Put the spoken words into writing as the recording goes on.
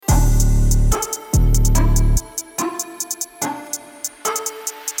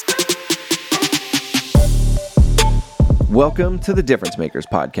Welcome to the Difference Makers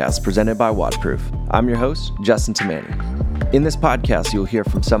podcast presented by Waterproof. I'm your host, Justin Tamani. In this podcast, you'll hear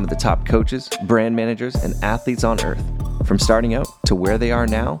from some of the top coaches, brand managers, and athletes on earth. From starting out to where they are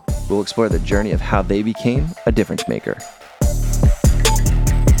now, we'll explore the journey of how they became a difference maker.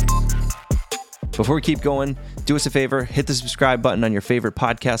 Before we keep going, do us a favor, hit the subscribe button on your favorite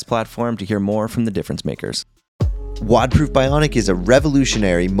podcast platform to hear more from the Difference Makers. WODproof Bionic is a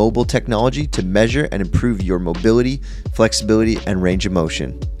revolutionary mobile technology to measure and improve your mobility, flexibility, and range of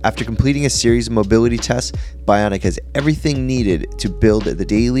motion. After completing a series of mobility tests, Bionic has everything needed to build the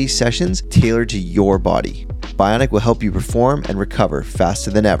daily sessions tailored to your body. Bionic will help you perform and recover faster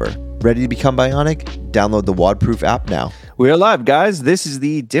than ever. Ready to become Bionic? Download the WODproof app now. We're live, guys. This is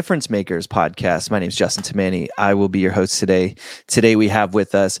the Difference Makers podcast. My name is Justin Tamani. I will be your host today. Today we have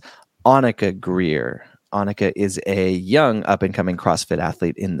with us Anikha Greer. Anikha is a young up-and-coming CrossFit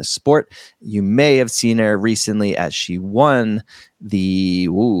athlete in the sport. You may have seen her recently as she won the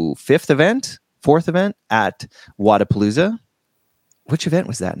fourth event at Wodapalooza. Which event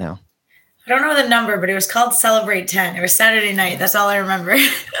was that now? I don't know the number, but it was called Celebrate 10. It was Saturday night. That's all I remember.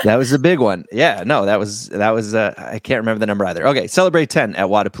 That was the big one. Yeah, no, that was I can't remember the number either. Okay, Celebrate 10 at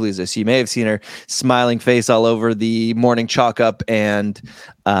Wodapalooza. So you may have seen her smiling face all over the morning chalk up and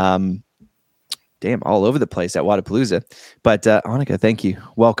all over the place at Wodapalooza. But Anikha, thank you.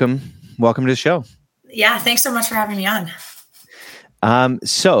 Welcome to the show. Yeah, thanks so much for having me on.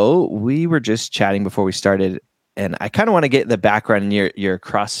 So we were just chatting before we started, and I kind of want to get the background in your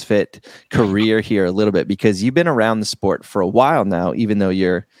CrossFit career here a little bit, because you've been around the sport for a while now, even though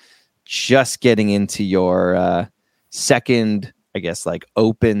you're just getting into your second, I guess, like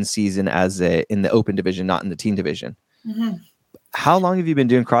open season in the open division, not in the teen division. Mm-hmm. How long have you been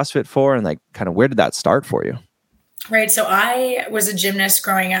doing CrossFit for, and like kind of where did that start for you? Right. So I was a gymnast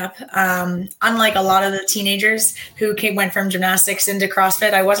growing up. Unlike a lot of the teenagers who went from gymnastics into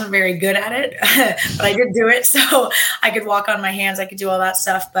CrossFit, I wasn't very good at it, but I did do it. So I could walk on my hands. I could do all that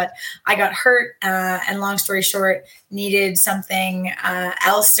stuff, but I got hurt. And long story short, needed something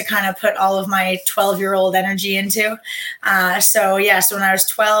else to kind of put all of my 12-year-old energy into. So when I was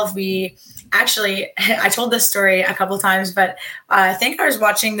 12, I told this story a couple of times, but I think I was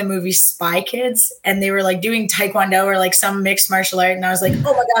watching the movie Spy Kids, and they were like doing Taekwondo or like some mixed martial art. And I was like,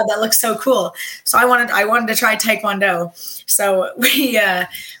 oh my God, that looks so cool. So I wanted to try Taekwondo. So we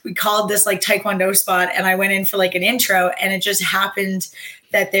called this like Taekwondo spot, and I went in for like an intro, and it just happened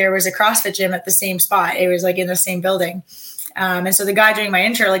that there was a CrossFit gym at the same spot. It was like in the same building. And so the guy doing my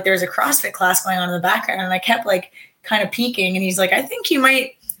intro, like there was a CrossFit class going on in the background, and I kept like kind of peeking, and he's like, I think you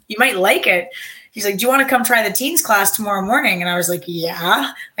might like it. He's like, do you want to come try the teens class tomorrow morning? And I was like,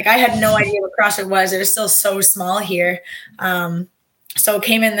 yeah. Like I had no idea what CrossFit was. It was still so small here. So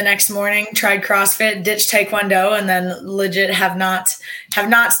came in the next morning, tried CrossFit, ditched Taekwondo, and then legit have not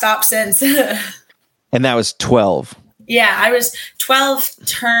stopped since. And that was 12. Yeah, I was 12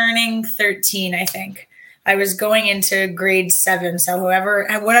 turning 13, I think. I was going into grade 7. So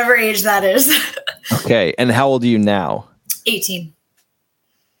whatever age that is. Okay. And how old are you now? 18.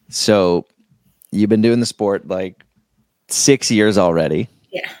 So you've been doing the sport like 6 years already.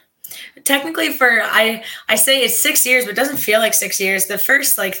 Yeah. Technically I say it's 6 years, but it doesn't feel like 6 years. The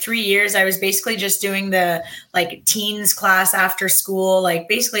first like 3 years, I was basically just doing the like teens class after school, like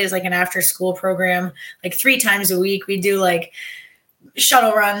basically as like an after school program, like 3 times a week. We do like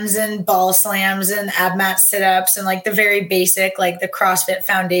shuttle runs and ball slams and ab mat sit-ups and like the very basic, like the CrossFit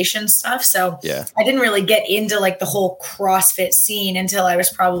foundation stuff. So yeah. I didn't really get into like the whole CrossFit scene until I was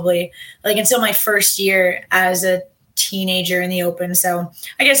probably like until my first year as a teenager in the open. So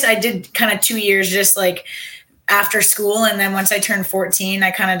I guess I did kind of 2 years just like after school. And then once I turned 14, I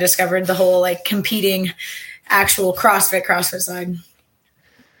kind of discovered the whole like competing actual CrossFit side.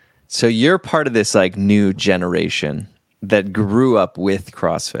 So you're part of this like new generation that grew up with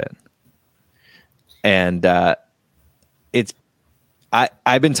CrossFit. And I've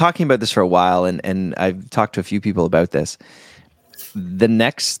been talking about this for a while, and I've talked to a few people about this. The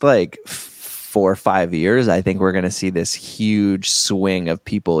next like 4 or 5 years, I think we're going to see this huge swing of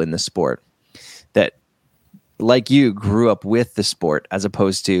people in the sport that, like you, grew up with the sport as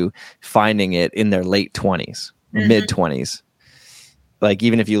opposed to finding it in their late 20s, mid 20s. Like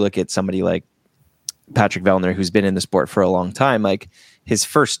even if you look at somebody like Patrick Vellner, who's been in the sport for a long time, like his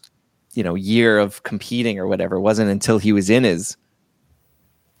first, year of competing or whatever wasn't until he was in his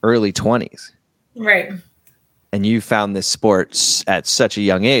early 20s. Right. And you found this sport at such a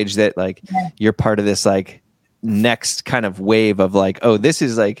young age that like you're part of this like next kind of wave of like, oh, this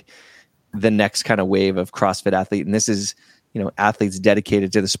is like the next kind of wave of CrossFit athlete. And this is, athletes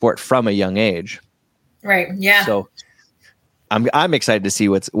dedicated to the sport from a young age. Right. Yeah. I'm excited to see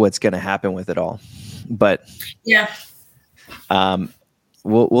what's going to happen with it all. But yeah.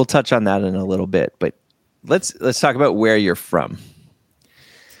 We'll touch on that in a little bit. But let's talk about where you're from.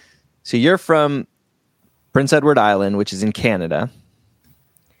 So you're from Prince Edward Island, which is in Canada.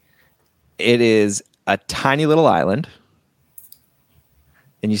 It is a tiny little island.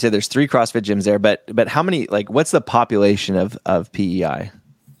 And you said there's 3 CrossFit gyms there, but how many, like, what's the population of PEI?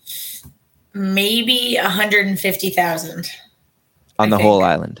 Maybe 150,000 on the whole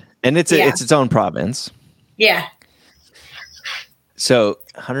island. And it's its own province. Yeah. So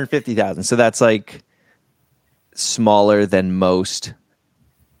 150,000. So that's like smaller than most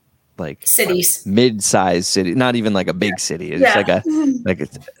like cities, mid-sized city, not even like a big city.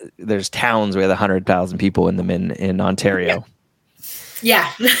 It's there's towns with 100,000 people in them in Ontario.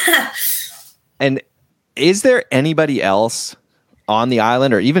 Yeah. And is there anybody else on the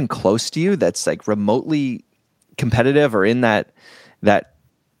island or even close to you that's like remotely competitive or in that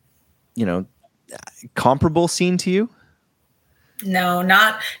comparable scene to you? No,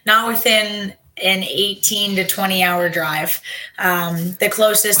 not within an 18 to 20 hour drive. The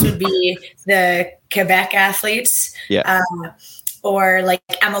closest would be the Quebec athletes. Yeah. Or like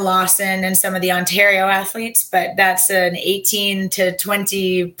Emma Lawson and some of the Ontario athletes, but that's an 18 to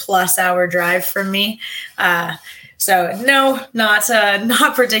 20 plus hour drive from me. So no, not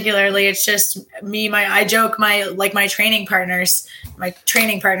particularly. It's just me. I joke my training partners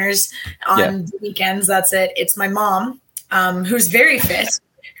on the weekends. That's it. It's my mom, who's very fit.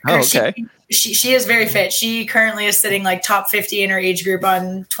 Oh, okay. She is very fit. She currently is sitting like top 50 in her age group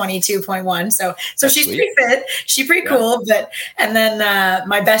on 22.1. So she's sweet. pretty fit. She's pretty cool. And then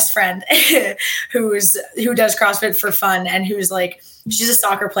my best friend who does CrossFit for fun and who's like, she's a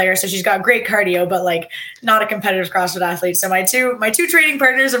soccer player. So she's got great cardio, but like not a competitive CrossFit athlete. So my two training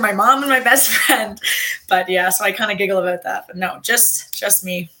partners are my mom and my best friend. But yeah, so I kind of giggle about that. But no, just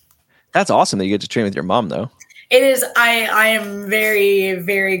me. That's awesome that you get to train with your mom though. It is. I am very,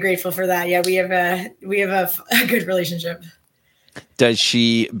 very grateful for that. Yeah, we have a good relationship. Does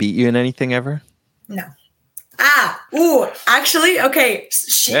she beat you in anything ever? No. Actually, okay.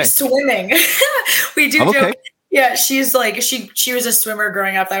 She's swimming. We do joke. Okay. Yeah, she's like she was a swimmer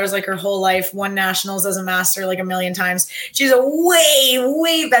growing up. That was like her whole life. Won nationals as a master like a million times. She's a way,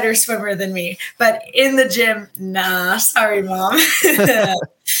 way better swimmer than me. But in the gym, nah. Sorry, mom.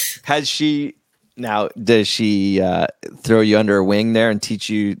 Does she throw you under her wing there and teach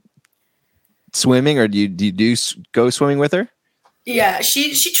you swimming, or do you go swimming with her? Yeah,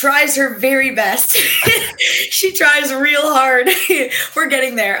 she tries her very best. She tries real hard. We're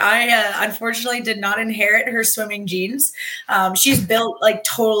getting there. I unfortunately did not inherit her swimming genes. She's built like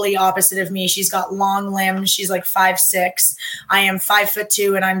totally opposite of me. She's got long limbs. She's like 5'6". I am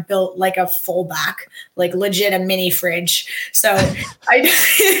 5'2", and I'm built like a fullback, like legit a mini fridge. So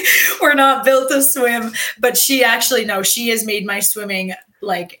we're not built to swim. But she has made my swimming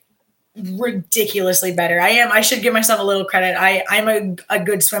like ridiculously better. I should give myself a little credit. I'm a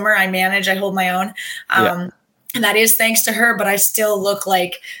good swimmer. I hold my own. And that is thanks to her, but I still look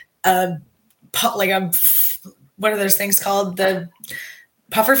like what are those things called? The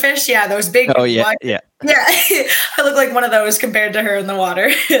puffer fish. Yeah. Those big. Oh yeah. Yeah. I look like one of those compared to her in the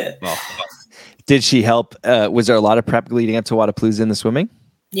water. Well, did she help? Was there a lot of prep leading up to Wodapalooza in the swimming?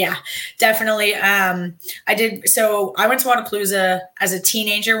 Yeah, definitely. I did. So I went to Wodapalooza as a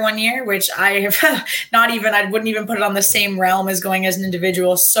teenager one year, which I have I wouldn't even put it on the same realm as going as an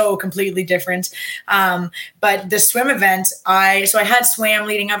individual. So completely different. But the swim event, I had swam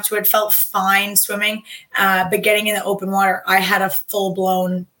leading up to it, felt fine swimming. But getting in the open water, I had a full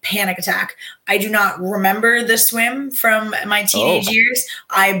blown panic attack. I do not remember the swim from my teenage years.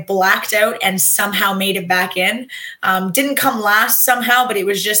 I blacked out and somehow made it back in. Didn't come last somehow, but it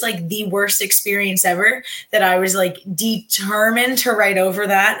was just like the worst experience ever that I was like determined to write over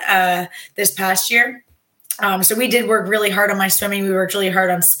that this past year. So we did work really hard on my swimming. We worked really hard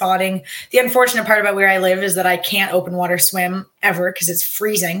on spotting. The unfortunate part about where I live is that I can't open water swim ever because it's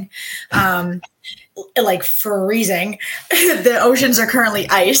freezing. Like freezing. The oceans are currently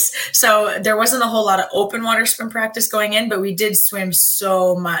ice. So there wasn't a whole lot of open water swim practice going in, but we did swim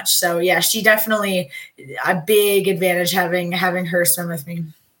so much. So yeah, she definitely a big advantage having her swim with me.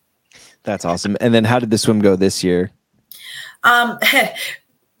 That's awesome. And then how did the swim go this year?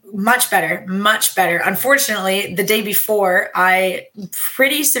 Much better. Unfortunately, the day before, I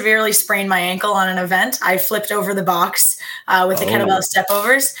pretty severely sprained my ankle on an event. I flipped over the box with the kettlebell step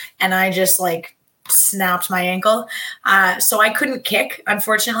overs, and I just like snapped my ankle. So I couldn't kick,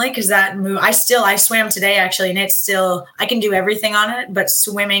 unfortunately, because that move, I swam today actually, and it's still, I can do everything on it, but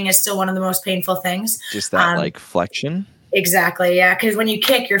swimming is still one of the most painful things. Just that like flexion? Exactly. Yeah. Because when you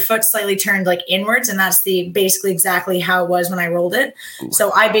kick, your foot slightly turned like inwards, and that's basically exactly how it was when I rolled it. Ooh.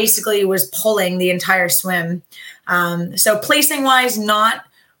 So I basically was pulling the entire swim. So placing wise, not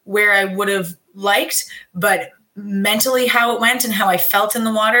where I would have liked, but mentally how it went and how I felt in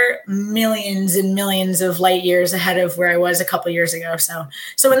the water, millions and millions of light years ahead of where I was a couple years ago.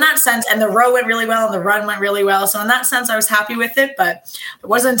 So in that sense, and the row went really well and the run went really well. So in that sense, I was happy with it, but it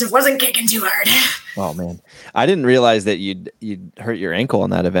wasn't kicking too hard. Oh man, I didn't realize that you'd hurt your ankle on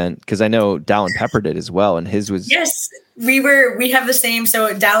that event, because I know Dallin Pepper did as well, and his was. Yes, we have the same.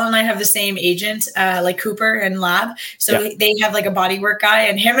 So Dallin and I have the same agent, like Cooper and Lab. So they have like a bodywork guy,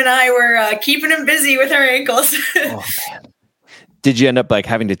 and him and I were keeping him busy with our ankles. Oh man, did you end up like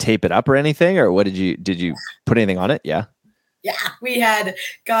having to tape it up or anything, or what did you put anything on it? Yeah. Yeah, we had,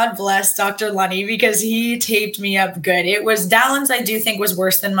 God bless Dr. Lunny, because he taped me up good. It was Dallin's, I do think, was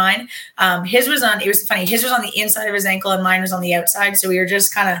worse than mine. It was funny. His was on the inside of his ankle and mine was on the outside. So we were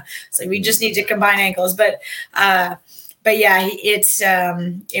just kind of, so we just need to combine ankles. But yeah,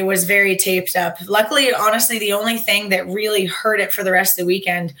 it was very taped up. Luckily, honestly, the only thing that really hurt it for the rest of the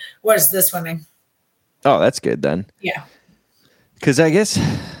weekend was the swimming. Oh, that's good then. Yeah. Because I guess,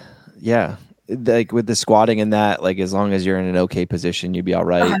 yeah. Like with the squatting and that, like as long as you're in an okay position, you'd be all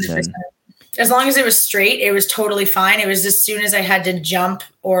right. As long as it was straight, it was totally fine. It was as soon as I had to jump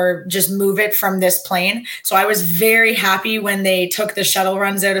or just move it from this plane. So I was very happy when they took the shuttle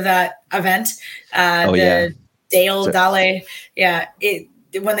runs out of that event. Dale. Yeah.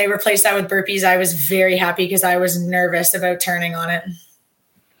 When they replaced that with burpees, I was very happy because I was nervous about turning on it.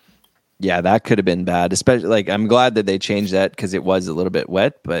 Yeah, that could have been bad. Especially like, I'm glad that they changed that because it was a little bit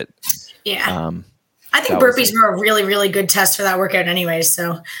wet, but yeah. I think burpees were a really, really good test for that workout anyways.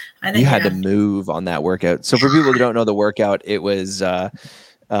 So I think you had to move on that workout. So for people who don't know the workout, it was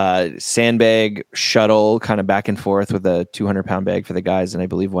sandbag, shuttle, kind of back and forth with a 200-pound bag for the guys, and I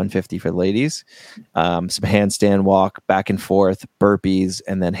believe 150 for the ladies. Some handstand walk, back and forth, burpees,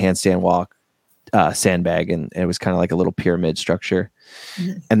 and then handstand walk, sandbag. And it was kind of like a little pyramid structure.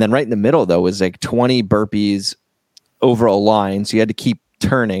 Mm-hmm. And then right in the middle, though, was like 20 burpees over a line. So you had to keep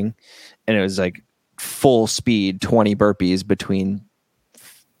turning. And it was like full speed, 20 burpees between,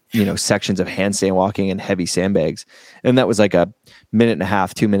 sections of handstand walking and heavy sandbags. And that was like a 1.5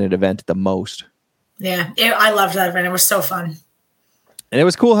 minute, 2 minute event at the most. Yeah. I loved that event. It was so fun. And it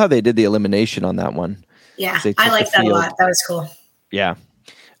was cool how they did the elimination on that one. Yeah. I liked that a lot. That was cool. Yeah.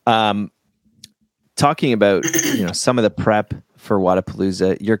 Talking about, some of the prep for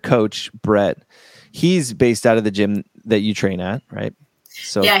Wodapalooza, your coach, Brett, he's based out of the gym that you train at, right?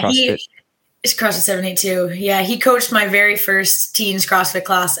 So yeah, CrossFit. It's CrossFit 782. Yeah, he coached my very first teens CrossFit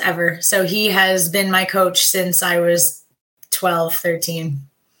class ever. So he has been my coach since I was 12, 13.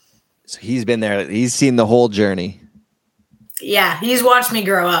 So he's been there. He's seen the whole journey. Yeah, he's watched me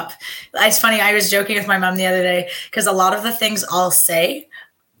grow up. It's funny. I was joking with my mom the other day because a lot of the things I'll say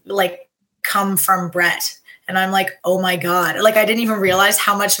like come from Brett. And I'm like, oh my God. Like, I didn't even realize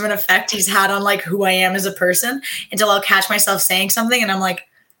how much of an effect he's had on like who I am as a person until I'll catch myself saying something. And I'm like,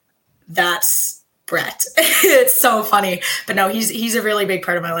 that's Brett. It's so funny. But no, he's a really big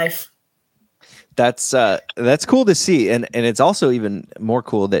part of my life. That's cool to see. And it's also even more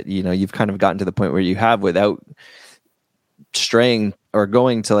cool that, you've kind of gotten to the point where you have, without straying or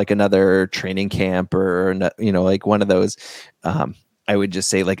going to like another training camp or, like one of those, I would just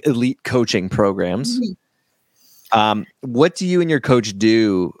say like elite coaching programs. Mm-hmm. What do you and your coach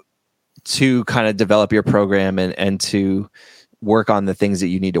do to kind of develop your program and to work on the things that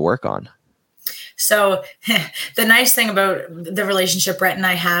you need to work on? So the nice thing about the relationship Brett and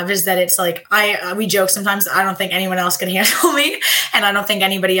I have is that it's like, we joke sometimes, I don't think anyone else can handle me. And I don't think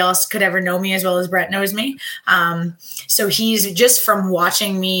anybody else could ever know me as well as Brett knows me. So he's just from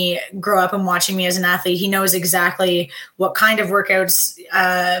watching me grow up and watching me as an athlete, he knows exactly what kind of workouts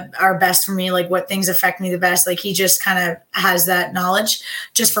are best for me, like what things affect me the best. Like he just kind of has that knowledge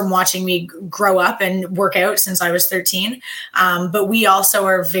just from watching me grow up and work out since I was 13. But we also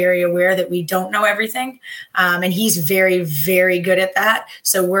are very aware that we don't know everything. And he's very, very good at that.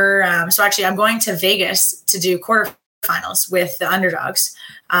 So so actually I'm going to Vegas to do quarterfinals with the underdogs.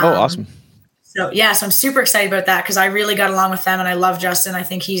 Awesome. So I'm super excited about that because I really got along with them and I love Justin. I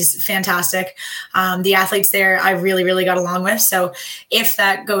think he's fantastic. The athletes there, I really, really got along with. So if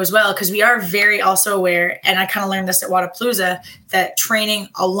that goes well, because we are very also aware, and I kind of learned this at Wodapalooza, that training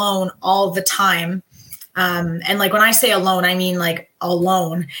alone all the time, and like when I say alone, I mean like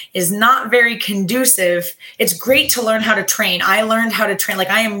alone, is not very conducive. It's great to learn how to train. I learned how to train. Like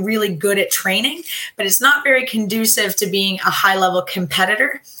I am really good at training, but it's not very conducive to being a high level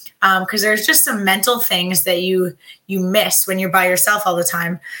competitor. because there's just some mental things that you miss when you're by yourself all the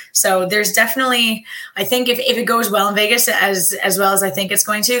time. So there's definitely, I think if it goes well in Vegas as well as I think it's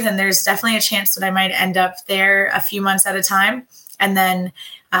going to, then there's definitely a chance that I might end up there a few months at a time. And then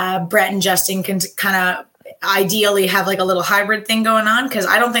Brett and Justin can kind of ideally have like a little hybrid thing going on, because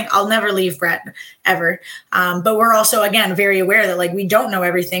I don't think I'll never leave Brett ever. But we're also, again, very aware that like we don't know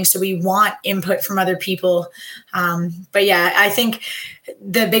everything. So we want input from other people. But yeah, I think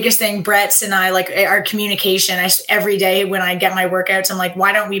the biggest thing, Brett's and I, like our communication, every day when I get my workouts, I'm like,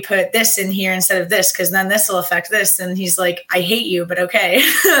 why don't we put this in here instead of this? Because then this will affect this. And he's like, I hate you, but okay.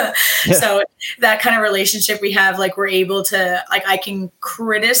 So that kind of relationship we have, like we're able to, like, I can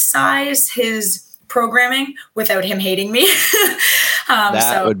criticize his programming without him hating me.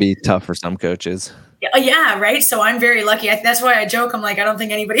 That would be tough for some coaches. Yeah, right. So I'm very lucky. That's why I joke. I'm like, I don't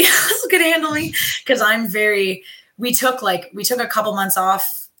think anybody else could handle me, because we took a couple months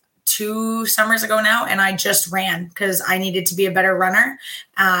off 2 summers ago now, and I just ran because I needed to be a better runner.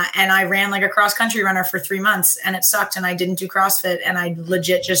 And I ran like a cross country runner for 3 months, and it sucked. And I didn't do CrossFit, and I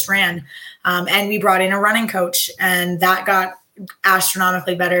legit just ran. And we brought in a running coach, and that got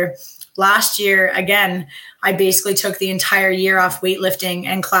astronomically better. Last year, again, I basically took the entire year off weightlifting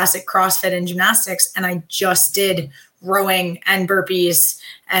and classic CrossFit and gymnastics, and I just did rowing and burpees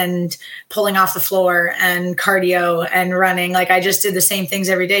and pulling off the floor and cardio and running. Like I just did the same things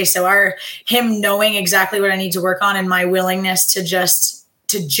every day. So him knowing exactly what I need to work on and my willingness to just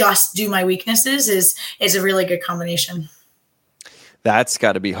do my weaknesses is a really good combination. That's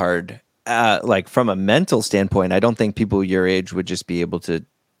got to be hard. Like from a mental standpoint, I don't think people your age would just be able to,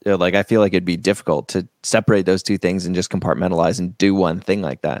 like, I feel like it'd be difficult to separate those two things and just compartmentalize and do one thing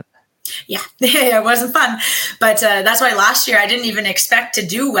like that. Yeah, it wasn't fun. But that's why last year I didn't even expect to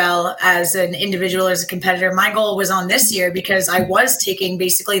do well as an individual, as a competitor. My goal was on this year because I was taking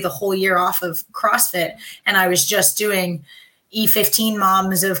basically the whole year off of CrossFit, and I was just doing E15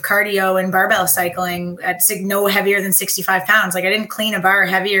 moms of cardio and barbell cycling at no heavier than 65 pounds. Like I didn't clean a bar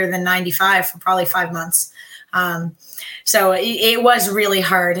heavier than 95 for probably 5 months. So it was really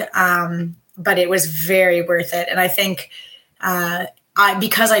hard, but it was very worth it. And I think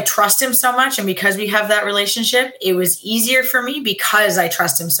because I trust him so much and because we have that relationship, it was easier for me because I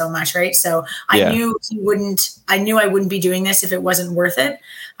trust him so much, right? So I knew I wouldn't be doing this if it wasn't worth it.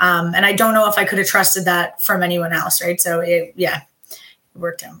 And I don't know if I could have trusted that from anyone else, right? So it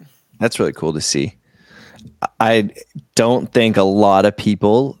worked out. That's really cool to see. I don't think a lot of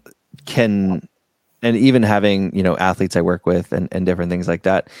people can, and even having, athletes I work with and different things like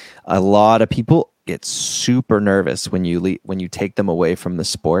that, a lot of people get super nervous when you take them away from the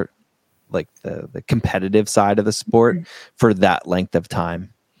sport, like the competitive side of the sport, for that length of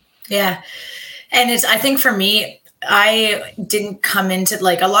time. Yeah. And I think for me, I didn't come into,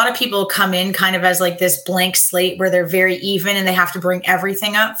 like, a lot of people come in kind of as like this blank slate where they're very even and they have to bring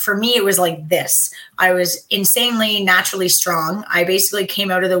everything up. For me, it was like this. I was insanely naturally strong. I basically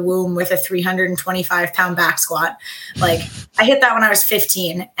came out of the womb with a 325 pound back squat. Like I hit that when I was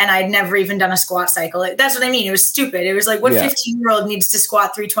 15 and I'd never even done a squat cycle. That's what I mean. It was stupid. It was like, what 15-year-old needs to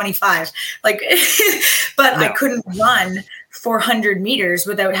squat 325? Like, but no. I couldn't run 400 meters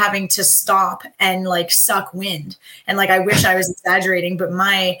without having to stop and like suck wind. And like, I wish I was exaggerating, but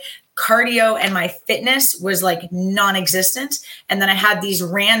my cardio and my fitness was like non-existent. And then I had these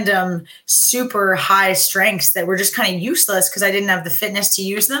random super high strengths that were just kind of useless because I didn't have the fitness to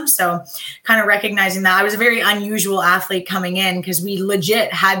use them. So kind of recognizing that I was a very unusual athlete coming in because we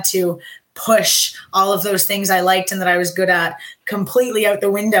legit had to push all of those things I liked and that I was good at completely out the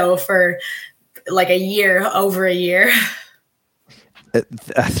window for like over a year. A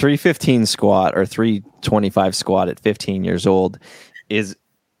 315 squat or 325 squat at 15 years old is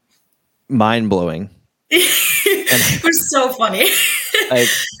mind-blowing. It was so funny. Like,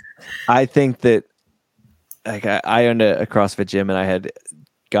 I think that, like, I owned a CrossFit gym and I had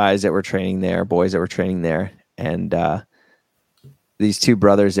guys that were training there, boys that were training there, and these two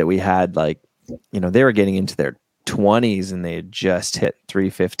brothers that we had, like, they were getting into their 20s and they had just hit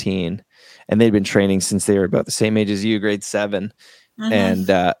 315, and they'd been training since they were about the same age as you, grade 7. Mm-hmm.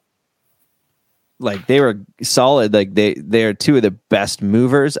 And like they were solid. Like they're two of the best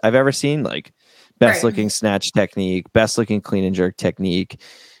movers I've ever seen. Like best looking snatch technique, best looking clean and jerk technique,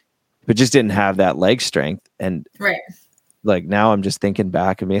 but just didn't have that leg strength. And like now I'm just thinking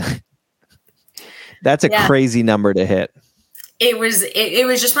back. I mean, that's a crazy number to hit. It was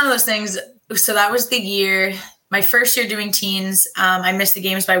just one of those things. So that was the year, my first year doing teens. I missed the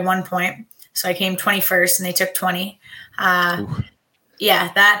games by 1 point. So I came 21st and they took 20.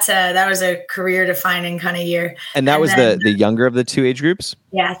 Yeah, that was a career defining kind of year. And that was then, the younger of the two age groups?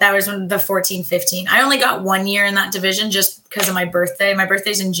 Yeah, that was when the 14, 15. I only got 1 year in that division just because of my birthday. My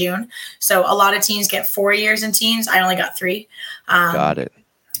birthday's in June. So a lot of teens get 4 years in teens. I only got 3. Got it.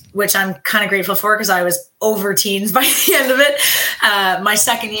 Which I'm kind of grateful for because I was over teens by the end of it. My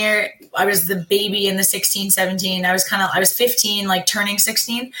second year, I was the baby in the 16, 17. I was 15, like turning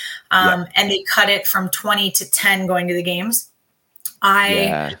 16. And they cut it from 20 to 10 going to the games.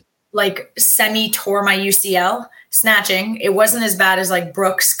 I like semi tore my UCL snatching. It wasn't as bad as like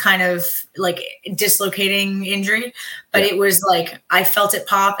Brooks kind of like dislocating injury, but it was like, I felt it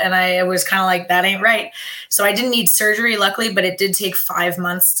pop and I was kind of like, that ain't right. So I didn't need surgery, luckily, but it did take 5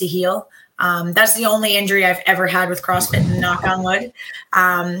 months to heal. That's the only injury I've ever had with CrossFit, knock on wood.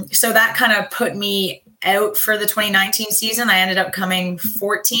 So that kind of put me out for the 2019 season. I ended up coming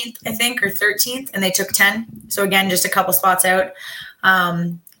 14th, I think, or 13th, and they took 10. So again, just a couple spots out.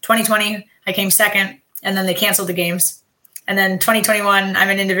 2020, I came second, and then they canceled the games. And then 2021, I'm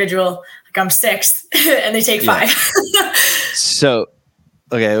an individual, like I'm 6th, and they take 5. So,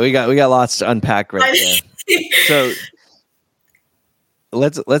 okay, we got lots to unpack right there. So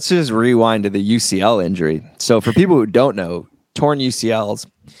let's just rewind to the UCL injury. So for people who don't know, torn UCLs,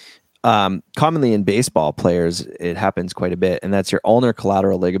 commonly in baseball players, it happens quite a bit, and that's your ulnar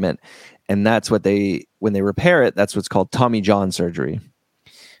collateral ligament. And that's what when they repair it, that's what's called Tommy John surgery.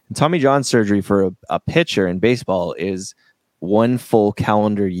 And Tommy John surgery for a pitcher in baseball is 1 full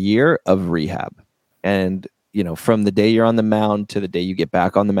calendar year of rehab. And, from the day you're on the mound to the day you get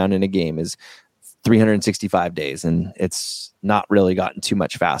back on the mound in a game is 365 days. And it's not really gotten too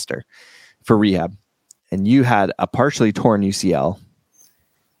much faster for rehab. And you had a partially torn UCL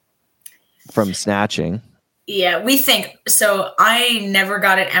from snatching. Yeah, we think so. I never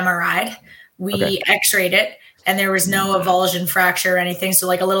got it MRI'd. We x-rayed it, and there was no avulsion fracture or anything. So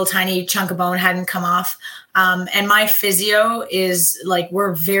like a little tiny chunk of bone hadn't come off. And my physio is like,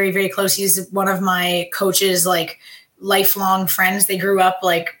 we're very, very close. He's one of my coaches, like lifelong friends. They grew up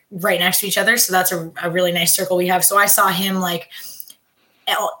like right next to each other. So that's a really nice circle we have. So I saw him like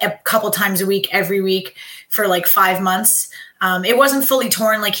a couple times a week, every week for like 5 months. It wasn't fully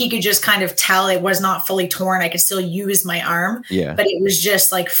torn. Like he could just kind of tell it was not fully torn. I could still use my arm, but it was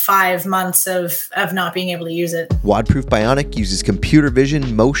just like 5 months of not being able to use it. WODproof Bionic uses computer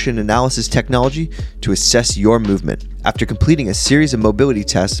vision motion analysis technology to assess your movement. After completing a series of mobility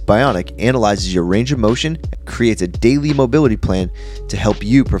tests, Bionic analyzes your range of motion and creates a daily mobility plan to help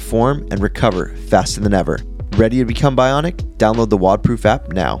you perform and recover faster than ever. Ready to become Bionic? Download the WODproof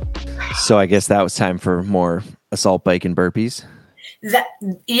app now. So I guess that was time for more assault bike and burpees.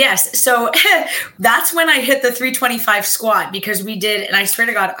 Yes. So that's when I hit the 325 squat because we did, and I swear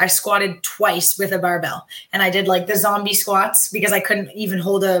to God, I squatted twice with a barbell, and I did like the zombie squats because I couldn't even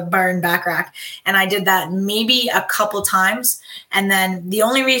hold a bar and back rack. And I did that maybe a couple times. And then the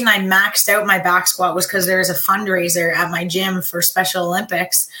only reason I maxed out my back squat was because there was a fundraiser at my gym for Special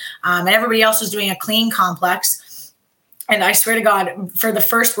Olympics. And everybody else was doing a clean complex. And I swear to God, for the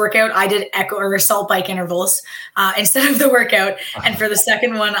first workout, I did echo or assault bike intervals instead of the workout. And for the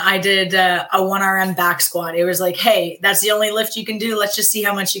second one, I did a 1RM back squat. It was like, hey, that's the only lift you can do. Let's just see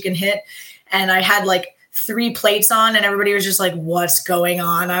how much you can hit. And I had like 3 plates on, and everybody was just like, what's going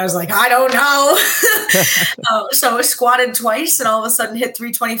on? I was like, I don't know. So I squatted twice and all of a sudden hit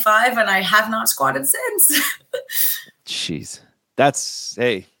 325, and I have not squatted since. Jeez. That's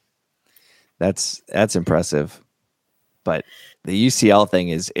impressive. But the UCL thing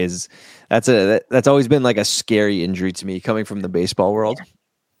is that's always been like a scary injury to me coming from the baseball world.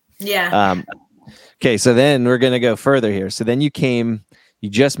 Yeah. Okay, so then we're gonna go further here. So then you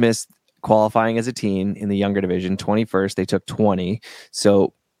just missed qualifying as a teen in the younger division, 21st. They took 20.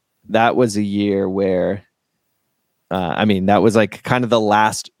 So that was a year where, that was like kind of the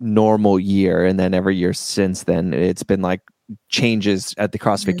last normal year, and then every year since then, it's been like changes at the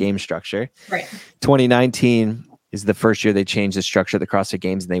CrossFit game structure. Right. 2019. Is the first year they changed the structure of the CrossFit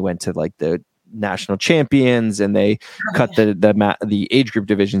Games, and they went to like the national champions, and they cut the age group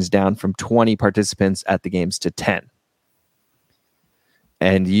divisions down from 20 participants at the games to 10.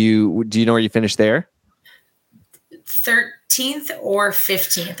 And do you know where you finished there? 13th or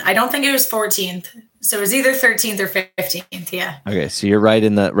 15th. I don't think it was 14th. So it was either 13th or 15th. Yeah. Okay, so you're right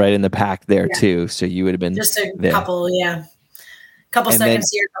in the pack there too. So you would have been just a there. Couple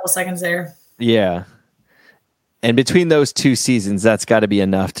seconds here, couple seconds there. Yeah. And between those 2 seasons, that's got to be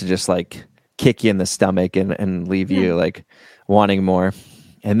enough to just like kick you in the stomach and leave you like wanting more.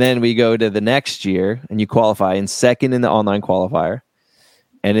 And then we go to the next year, and you qualify in second in the online qualifier,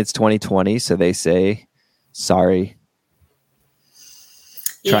 and it's 2020. So they say, sorry.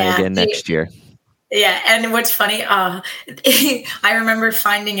 try Yeah. again next year. Yeah, and what's funny, I remember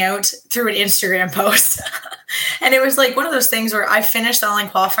finding out through an Instagram post, and it was like one of those things where I finished the online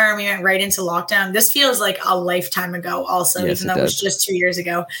qualifier and we went right into lockdown. This feels like a lifetime ago, also, Yes, even it though it was does. just 2 years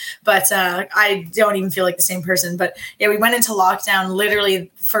ago. But I don't even feel like the same person. But yeah, we went into lockdown literally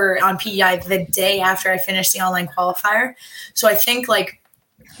on PEI the day after I finished the online qualifier. So I think like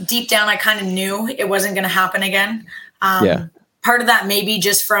deep down, I kind of knew it wasn't going to happen again. Yeah. Part of that maybe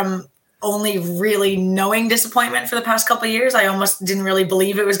just from only really knowing disappointment for the past couple of years. I almost didn't really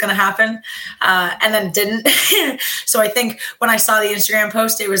believe it was going to happen. And then it didn't. So I think when I saw the Instagram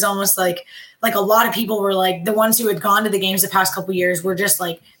post, it was almost like a lot of people were like, the ones who had gone to the games the past couple of years were just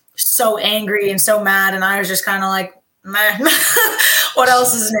like so angry and so mad. And I was just kind of like, meh. What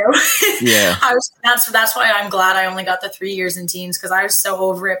else is new? Yeah. That's why I'm glad I only got the 3 years in teens, because I was so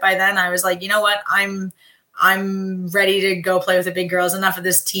over it by then. I was like, you know what? I'm ready to go play with the big girls. Enough of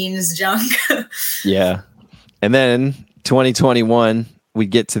this teens junk. Yeah. And then 2021, we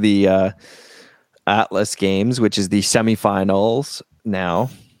get to the Atlas games, which is the semifinals now.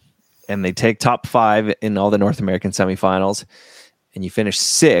 And they take top 5 in all the North American semifinals. And you finish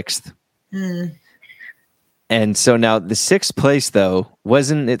 6th. And so now the 6th place, though,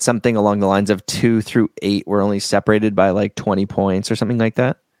 wasn't it something along the lines of 2 through 8 were only separated by like 20 points or something like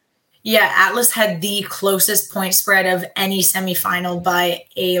that? Yeah, Atlas had the closest point spread of any semifinal by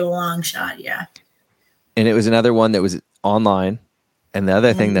a long shot. Yeah. And it was another one that was online. And the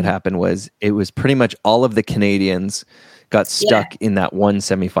other thing that happened was it was pretty much all of the Canadians got stuck in that one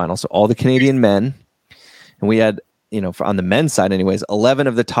semifinal. So all the Canadian men, and we had, on the men's side anyways, 11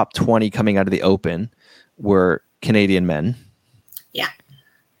 of the top 20 coming out of the Open were Canadian men. Yeah.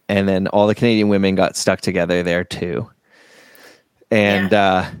 And then all the Canadian women got stuck together there too. And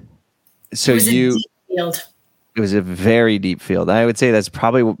so it was a deep field. It was a very deep field. I would say that's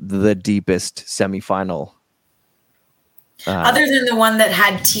probably the deepest semifinal. Other than the one that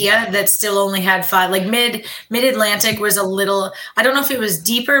had Tia, that still only had 5. Like Mid-Atlantic was a little, I don't know if it was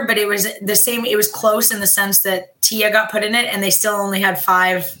deeper, but it was the same. It was close in the sense that Tia got put in it and they still only had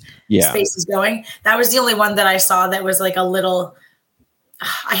 5 spaces going. That was the only one that I saw that was like a little,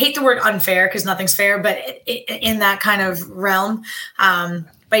 I hate the word unfair because nothing's fair, but in that kind of realm.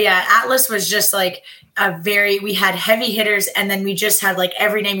 But yeah, Atlas was just like we had heavy hitters, and then we just had like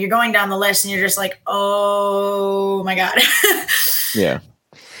every name. You're going down the list and you're just like, oh my God. Yeah.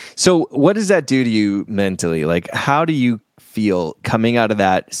 So what does that do to you mentally? Like, how do you feel coming out of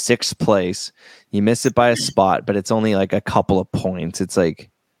that 6th place? You miss it by a spot, but it's only like a couple of points. It's like,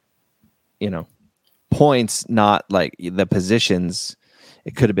 points, not like the positions.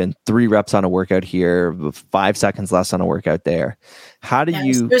 It could have been 3 reps on a workout here, 5 seconds less on a workout there. How do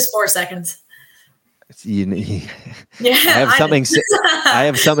you? It was 4 seconds. I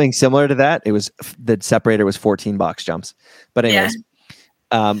have something similar to that. It was the separator was 14 box jumps. But anyways,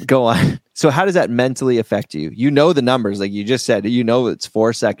 go on. So how does that mentally affect you? You know the numbers, like you just said. It's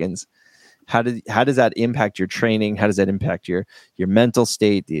 4 seconds. How does that impact your training? How does that impact your mental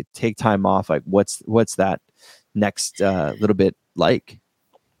state? Do you take time off? Like what's that next little bit like?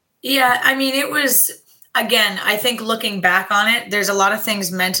 Yeah, I mean, it was, again, I think looking back on it, there's a lot of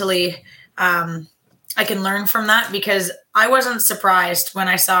things mentally I can learn from that, because I wasn't surprised when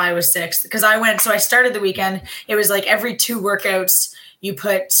I saw I was 6th, because I started the weekend. It was like every 2 workouts you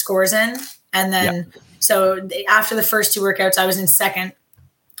put scores in. And then, so after the first 2 workouts, I was in 2nd.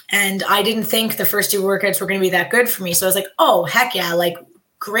 And I didn't think the first 2 workouts were going to be that good for me. So I was like, oh, heck yeah, like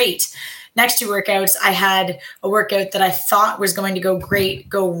great. Next 2 workouts, I had a workout that I thought was going to go great,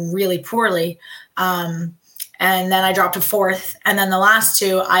 go really poorly. And then I dropped to 4th. And then the last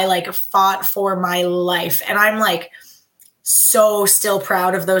 2, I like fought for my life. And I'm like so still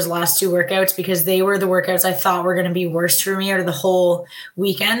proud of those last 2 workouts, because they were the workouts I thought were going to be worst for me out of the whole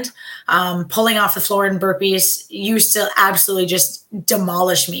weekend. Pulling off the floor in burpees used to absolutely just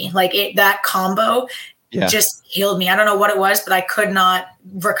demolish me. Like that combo just healed me. I don't know what it was, but I could not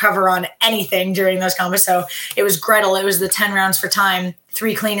recover on anything during those combos. So it was Gretel. It was the 10 rounds for time,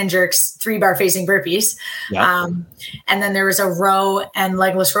 3 clean and jerks, 3 bar facing burpees. And then there was a row and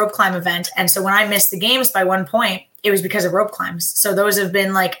legless rope climb event. And so when I missed the games by 1 point, it was because of rope climbs. So those have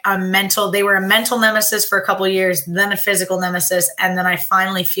been like they were a mental nemesis for a couple of years, then a physical nemesis. And then I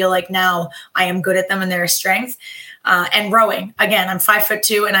finally feel like now I am good at them and they're a strength. And rowing, again, I'm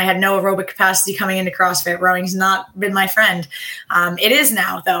 5'2" and I had no aerobic capacity coming into CrossFit. Rowing's not been my friend. It is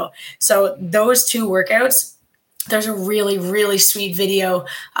now though. So those 2 workouts, there's a really, really sweet video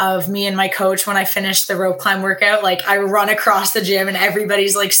of me and my coach when I finished the rope climb workout. Like I run across the gym and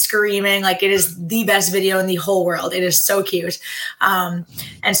everybody's like screaming. Like it is the best video in the whole world. It is so cute. And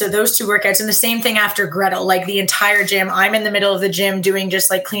so those 2 workouts, and the same thing after Gretel, like the entire gym, I'm in the middle of the gym doing just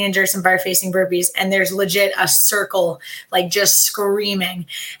like clean and jerks and bar facing burpees. And there's legit a circle, like just screaming.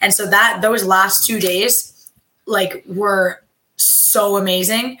 And so those last 2 days, like were so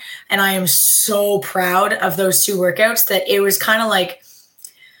amazing. And I am so proud of those 2 workouts that it was kind of like,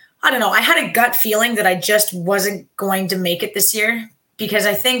 I don't know. I had a gut feeling that I just wasn't going to make it this year because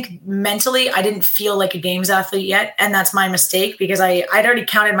I think mentally I didn't feel like a games athlete yet. And that's my mistake because I'd already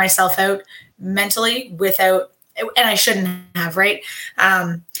counted myself out mentally without, and I shouldn't have, right?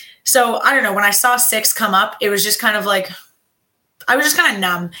 So I don't know. When I saw 6 come up, it was just kind of like, I was just kind of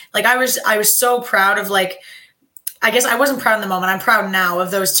numb. Like I was so proud of like, I guess I wasn't proud in the moment. I'm proud now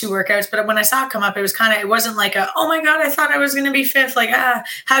of those 2 workouts. But when I saw it come up, it was kind of, it wasn't like oh my God, I thought I was going to be 5th. Like,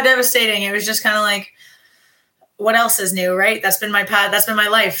 how devastating. It was just kind of like, what else is new, right? That's been my path. That's been my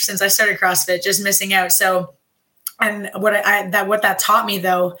life since I started CrossFit, just missing out. So, and what that taught me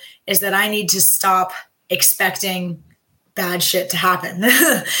though, is that I need to stop expecting bad shit to happen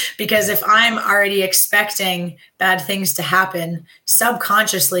because if I'm already expecting bad things to happen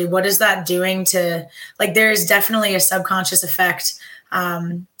subconsciously, what is that doing to like, there's definitely a subconscious effect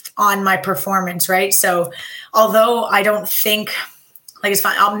on my performance. Right. So although I don't think like it's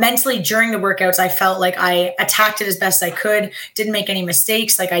fine, mentally during the workouts, I felt like I attacked it as best I could. Didn't make any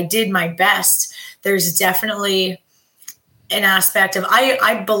mistakes. Like I did my best. There's definitely an aspect of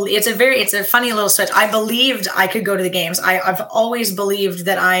I believe it's a funny little switch. I believed I could go to the games. I've always believed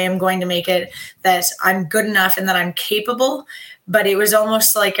that I am going to make it, that I'm good enough and that I'm capable, but it was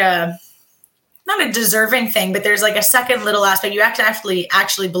almost like not a deserving thing, but there's like a second little aspect. You have to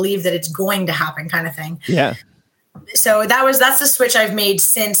actually believe that it's going to happen kind of thing. Yeah. So that's the switch I've made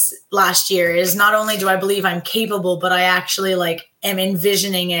since last year is not only do I believe I'm capable, but I actually like am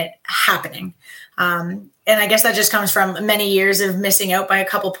envisioning it happening. And I guess that just comes from many years of missing out by a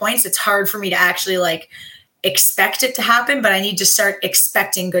couple points. It's hard for me to actually like expect it to happen, but I need to start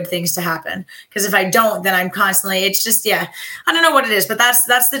expecting good things to happen. Because if I don't, then I'm constantly, it's just, I don't know what it is, but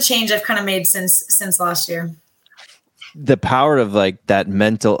that's the change I've kind of made since last year. The power of like that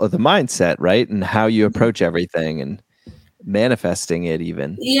mental, of the mindset, right? And how you approach everything and manifesting it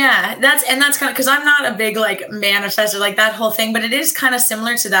even. Yeah, that's kind of, because I'm not a big like manifestor, like that whole thing, but it is kind of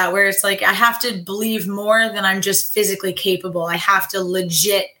similar to that where it's like I have to believe more than I'm just physically capable. I have to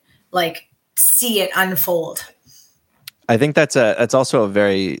legit like see it unfold. I think that's also a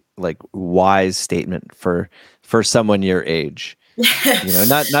very like wise statement for someone your age. You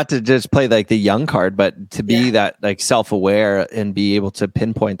know, not to just play like the young card, but to be that like self-aware and be able to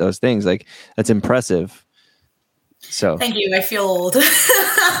pinpoint those things. Like that's impressive. So thank you. I feel old. You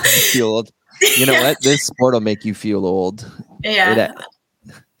feel old. You know what? This sport will make you feel old. Yeah.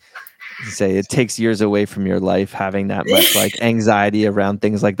 It takes years away from your life having that much like anxiety around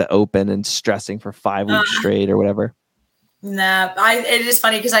things like the open and stressing for 5 weeks straight or whatever. Nah, it is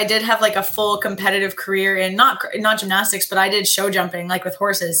funny because I did have like a full competitive career in not gymnastics, but I did show jumping like with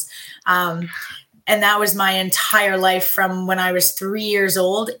horses. And that was my entire life from when I was 3 years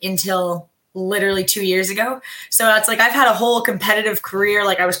old until literally 2 years ago. So it's like I've had a whole competitive career.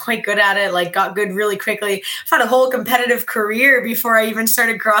 Like I was quite good at it, like got good really quickly. I've had a whole competitive career before I even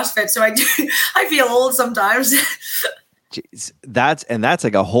started CrossFit. So I feel old sometimes. Jeez, that's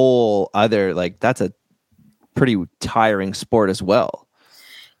like a whole other, like that's a pretty tiring sport as well.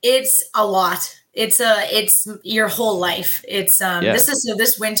 It's a lot. It's your whole life. It's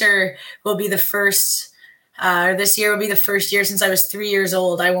this winter will be the first, this year will be the first year since I was 3 years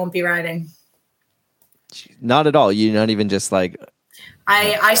old. I won't be riding. Not at all. You're not even just like,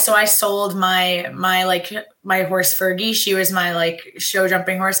 I sold my horse Fergie. She was my like show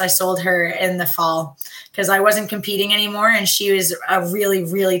jumping horse. I sold her in the fall because I wasn't competing anymore. And she was a really,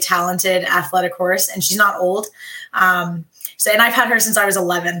 really talented athletic horse and she's not old. And I've had her since I was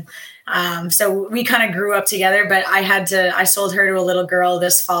 11. So we kind of grew up together, but I sold her to a little girl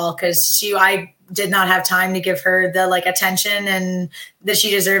this fall because I did not have time to give her the like attention and that she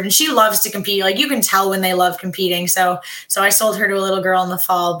deserved. And she loves to compete. Like you can tell when they love competing. So I sold her to a little girl in the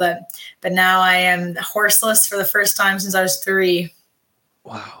fall, but now I am horseless for the first time since I was 3.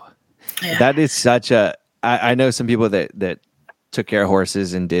 Wow. Yeah. That is such I know some people that took care of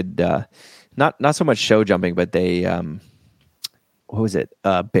horses and did, not so much show jumping, but they, what was it?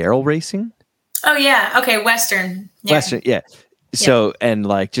 Barrel racing? Oh yeah. Okay. Western. Yeah. Western. Yeah. So, and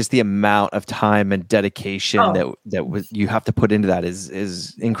like just the amount of time and dedication that you have to put into that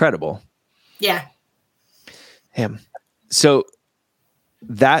is incredible. Yeah. Him. So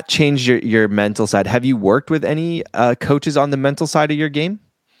that changed your mental side. Have you worked with any coaches on the mental side of your game?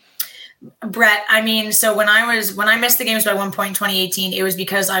 Brett, I mean, so when I missed the games by 1 point in 2018, it was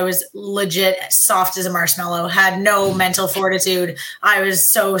because I was legit soft as a marshmallow, had no mental fortitude. I was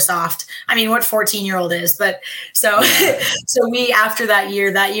so soft. I mean, what 14-year-old is, but so, after that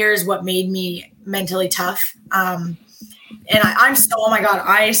year is what made me mentally tough. And I'm so, oh my God,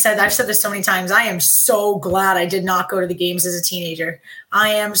 I've said this so many times. I am so glad I did not go to the games as a teenager. I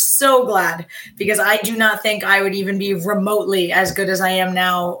am so glad, because I do not think I would even be remotely as good as I am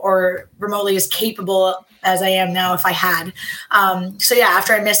now, or remotely as capable as I am now if I had. So yeah,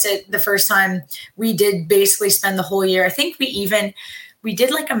 after I missed it the first time, we did basically spend the whole year. I think we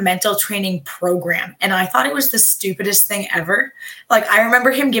did like a mental training program, and I thought it was the stupidest thing ever. Like, I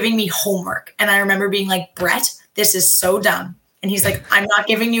remember him giving me homework, and I remember being like, Brett, this is so dumb. And he's like, I'm not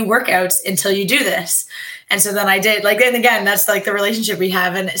giving you workouts until you do this. And so then I did, like, and again, that's like the relationship we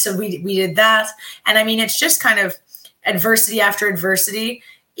have. And so we did that. And I mean, it's just kind of adversity after adversity.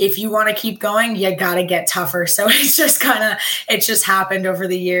 If you want to keep going, you got to get tougher. So it's just it just happened over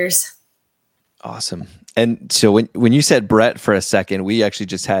the years. Awesome. And so when you said Brett for a second, we actually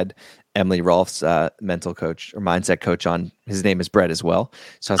just had Emily Rolfe's mental coach or mindset coach on. His name is Brett as well.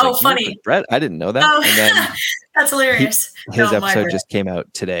 So I was like, funny. Brett, I didn't know that. Oh, and then that's hilarious. His episode just came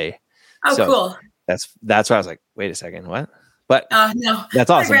out today. Oh, so cool. That's why I was like, wait a second, what? But no, that's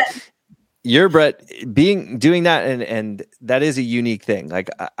awesome. You're Brett doing that. And that is a unique thing. Like,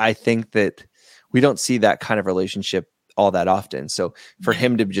 I think that we don't see that kind of relationship all that often. So for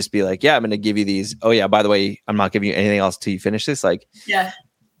him to just be like, yeah, I'm going to give you these. Oh yeah, by the way, I'm not giving you anything else till you finish this. Like, yeah.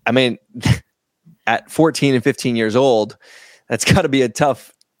 I mean, at 14 and 15 years old, that's got to be a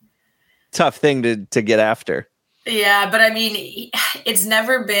tough thing to get after. Yeah, but I mean,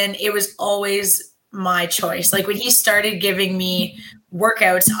 it was always my choice. Like, when he started giving me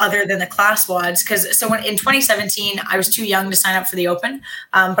workouts other than the class WODs, when in 2017, I was too young to sign up for the Open,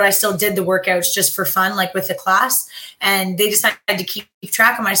 but I still did the workouts just for fun, like with the class. And they decided to keep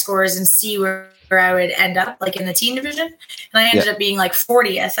track of my scores and see where I would end up, like in the teen division. And I ended up being like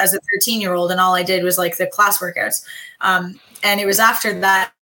 40th as a 13-year-old. And all I did was like the class workouts. And it was after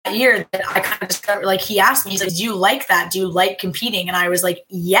that year that I kind of discovered, like, he asked me, he's like, do you like that? Do you like competing? And I was like,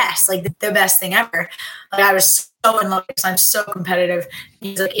 yes, like the best thing ever. Like, I was so in love because I'm so competitive.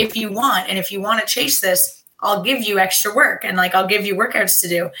 He's like, if you want to chase this, I'll give you extra work, and like, I'll give you workouts to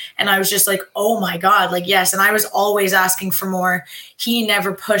do. And I was just like, oh my God, like, yes. And I was always asking for more. He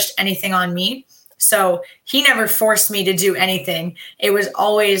never pushed anything on me. So he never forced me to do anything. It was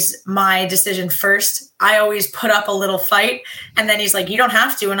always my decision first. I always put up a little fight, and then he's like, you don't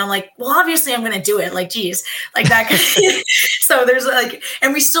have to. And I'm like, well, obviously I'm going to do it. Like, geez, like that. So there's like,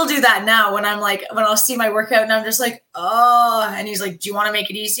 and we still do that now when I'll see my workout and I'm just like, oh, and he's like, do you want to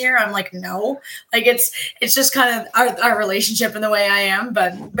make it easier? I'm like, no, like it's just kind of our relationship and the way I am.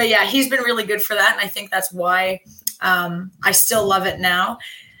 But yeah, he's been really good for that. And I think that's why I still love it now.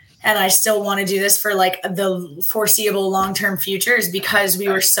 And I still want to do this for like the foreseeable long-term future, is because we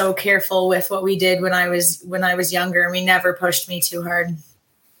were so careful with what we did when I was younger, and we never pushed me too hard.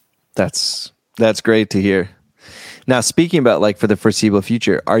 That's great to hear. Now, speaking about like for the foreseeable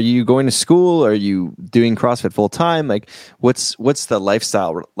future, are you going to school? Are you doing CrossFit full time? Like, what's the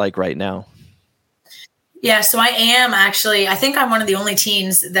lifestyle like right now? Yeah, so I am actually, I think I'm one of the only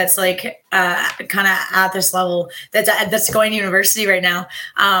teens that's like kind of at this level that's going to university right now.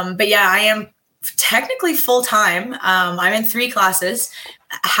 But yeah, I am technically full-time. I'm in 3 classes.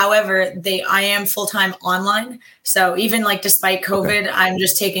 However, I am full-time online. So even like despite COVID, I'm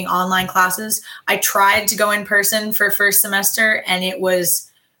just taking online classes. I tried to go in person for first semester, and it wasn't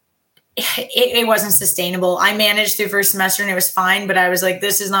sustainable. I managed through first semester and it was fine, but I was like,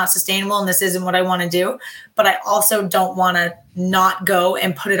 this is not sustainable and this isn't what I want to do. But I also don't want to not go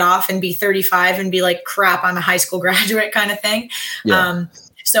and put it off and be 35 and be like, crap, I'm a high school graduate kind of thing. Yeah.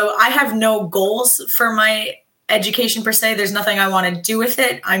 So I have no goals for my education per se. There's nothing I want to do with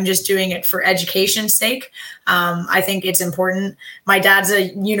it. I'm just doing it for education's sake. I think it's important. My dad's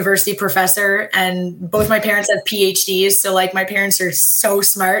a university professor, and both my parents have PhDs. So like, my parents are so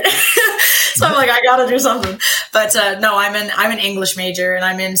smart. So I'm like, I got to do something. But no, I'm an English major, and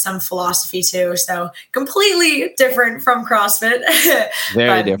I'm in some philosophy too. So completely different from CrossFit.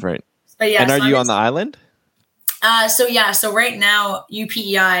 Very different. But yeah. And are you on the island? So right now,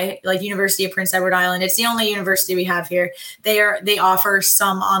 UPEI, like University of Prince Edward Island, it's the only university we have here. They offer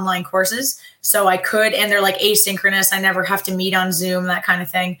some online courses. So I could, and they're like asynchronous. I never have to meet on Zoom, that kind of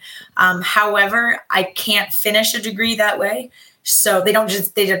thing. However, I can't finish a degree that way. So they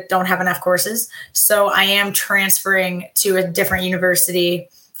just don't have enough courses. So I am transferring to a different university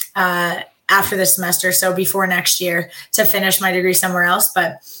after this semester. So before next year to finish my degree somewhere else.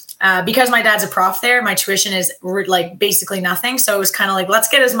 But because my dad's a prof there, my tuition is like basically nothing. So it was kind of like, let's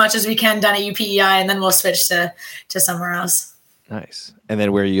get as much as we can done at UPEI and then we'll switch to somewhere else. Nice. And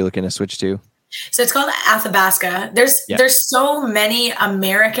then where are you looking to switch to? So it's called Athabasca. There's so many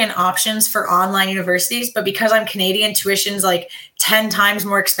American options for online universities, but because I'm Canadian, tuition's like 10 times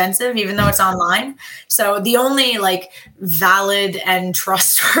more expensive, even though it's online. So the only like valid and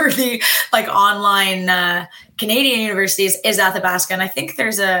trustworthy like online Canadian universities is Athabasca. And I think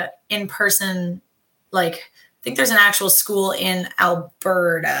there's a in-person, like I think there's an actual school in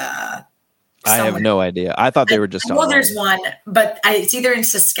Alberta. Somewhere. I have no idea. I thought they were just. Well, there's one, but it's either in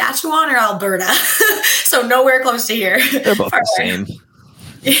Saskatchewan or Alberta, so nowhere close to here. They're both the same.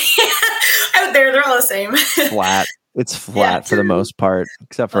 Out there, they're all the same. Flat. It's flat for the most part,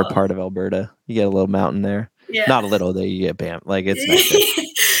 except for a part of Alberta. You get a little mountain there. Yeah. Not a little. There you get Banff. Like it's.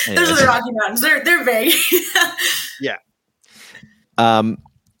 Nice. Those are the Rocky Mountains. They're big. Yeah.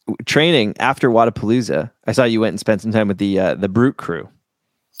 Training after Wadapalooza, I saw you went and spent some time with the Brute crew.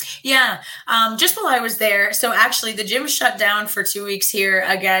 Yeah. Just while I was there. So actually the gym shut down for 2 weeks here.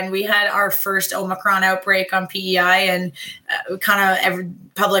 Again, we had our first Omicron outbreak on PEI and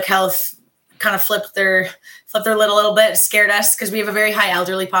public health kind of flipped their lid a little bit, scared us because we have a very high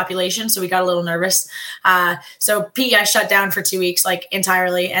elderly population. So we got a little nervous. So PEI shut down for 2 weeks, like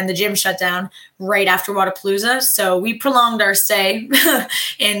entirely. And the gym shut down right after Wadapalooza. So we prolonged our stay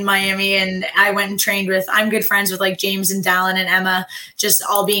in Miami. And I went and trained I'm good friends with like James and Dallin and Emma, just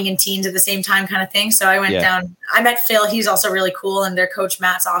all being in teens at the same time kind of thing. So I went down, I met Phil. He's also really cool. And their coach,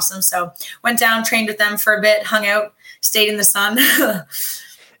 Matt's awesome. So went down, trained with them for a bit, hung out, stayed in the sun.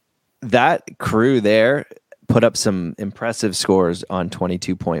 That crew there put up some impressive scores on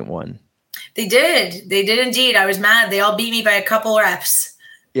 22.1. They did indeed. I was mad. They all beat me by a couple reps.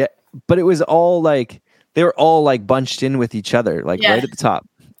 Yeah, but it was all like they were all like bunched in with each other, like right at the top.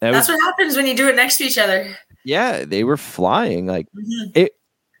 That's what happens when you do it next to each other. Yeah, they were flying. Like it.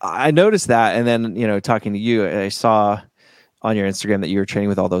 I noticed that, and then talking to you, I saw on your Instagram that you were training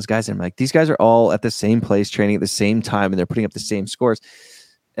with all those guys, and I'm like, these guys are all at the same place, training at the same time, and they're putting up the same scores.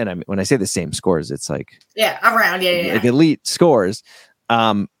 And I mean, when I say the same scores, it's like around like elite scores.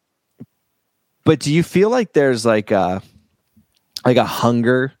 But do you feel like there's like a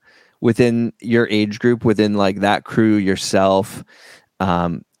hunger within your age group, within like that crew, yourself? I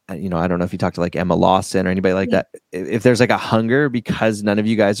don't know if you talk to like Emma Lawson or anybody like that. If there's like a hunger because none of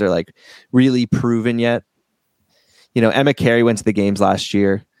you guys are like really proven yet. Emma Carey went to the games last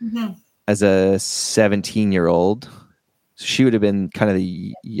year as a 17-year-old. She would have been kind of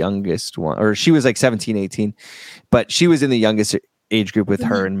the youngest one, or she was like 17, 18, but she was in the youngest age group with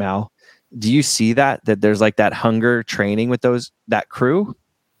her and Mal. Do you see that there's like that hunger training with that crew?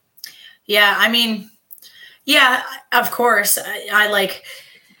 Yeah. I mean, yeah, of course. I like,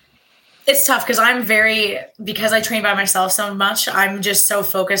 it's tough because because I train by myself so much, I'm just so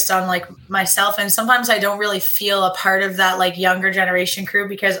focused on like myself. And sometimes I don't really feel a part of that like younger generation crew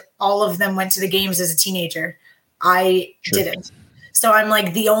because all of them went to the games as a teenager. I didn't. So I'm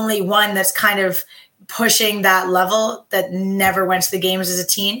like the only one that's kind of pushing that level that never went to the games as a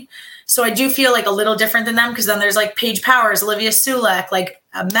teen. So I do feel like a little different than them because then there's like Paige Powers, Olivia Sulek, like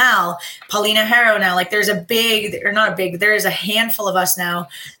Mal, Paulina Harrow now. Like there's there's a handful of us now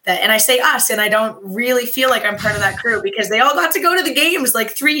and I say us, and I don't really feel like I'm part of that crew because they all got to go to the games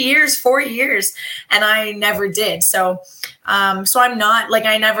like 3 years, 4 years, and I never did. So I'm not like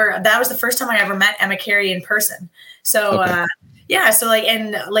that was the first time I ever met Emma Carey in person. So so like,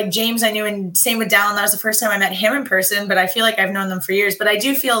 and like James I knew, and same with Dallin, that was the first time I met him in person, but I feel like I've known them for years, but I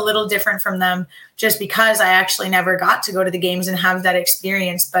do feel a little different from them just because I actually never got to go to the games and have that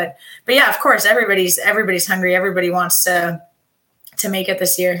experience. But yeah, of course, everybody's hungry. Everybody wants to make it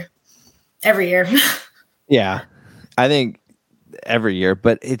this year, every year. Yeah. I think every year,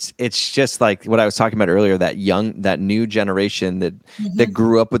 but it's just like what I was talking about earlier, that new generation that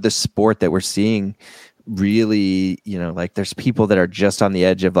grew up with the sport that we're seeing really, like there's people that are just on the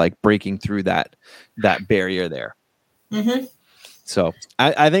edge of like breaking through that barrier there. So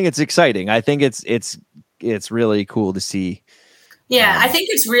I think it's exciting. I think it's really cool to see. Yeah, I think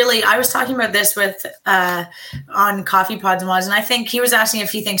it's really, I was talking about this with, on Coffee Pods and Wads, and I think he was asking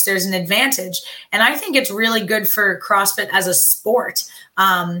if he thinks there's an advantage. And I think it's really good for CrossFit as a sport.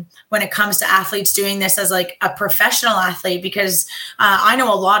 when it comes to athletes doing this as like a professional athlete, because I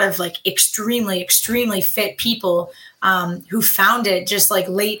know a lot of like extremely, extremely fit people who found it just like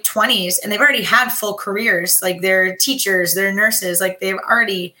late 20s, and they've already had full careers. Like they're teachers, they're nurses, like they've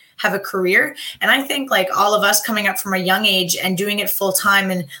already have a career. And I think like all of us coming up from a young age and doing it full time.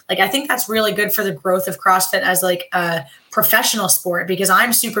 And like, I think that's really good for the growth of CrossFit as like a professional sport, because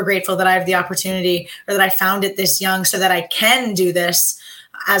I'm super grateful that I have the opportunity, or that I found it this young, so that I can do this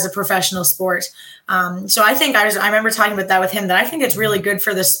as a professional sport. So I think I remember talking about that with him, that I think it's really good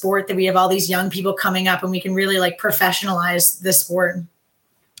for the sport that we have all these young people coming up and we can really like professionalize the sport.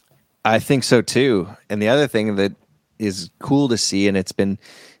 I think so too. And the other thing that is cool to see, and it's been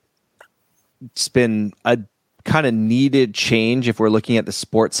a kind of needed change if we're looking at the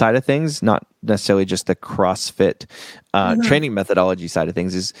sport side of things, not necessarily just the CrossFit training methodology side of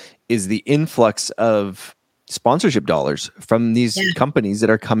things, is the influx of sponsorship dollars from these companies that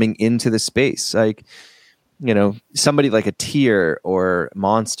are coming into the space. Like, you know, somebody like a Tier or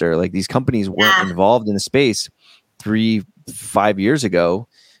Monster, like these companies weren't involved in the space 3-5 years ago.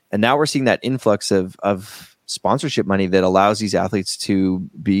 And now we're seeing that influx of sponsorship money that allows these athletes to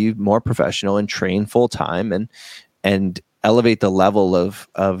be more professional and train full time and elevate the level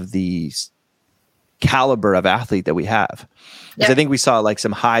of the caliber of athlete that we have. Because I think we saw like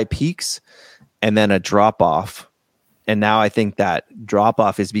some high peaks and then a drop off. And now I think that drop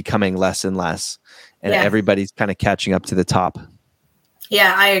off is becoming less and less, and everybody's kind of catching up to the top.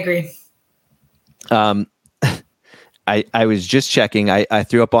 Yeah, I agree. I was just checking. I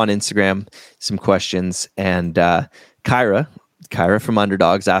threw up on Instagram some questions, and Kyra from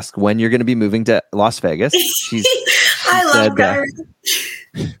Underdogs asked when you're going to be moving to Las Vegas. I love Kyra.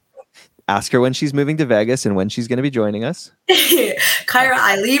 Ask her when she's moving to Vegas and when she's going to be joining us. Kyra,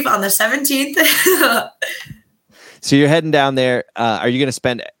 I leave on the 17th. So you're heading down there. Are you going to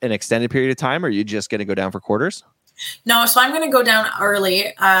spend an extended period of time, or are you just going to go down for quarters? No, so I'm going to go down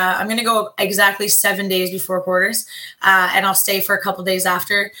early. I'm going to go exactly 7 days before quarters, and I'll stay for a couple days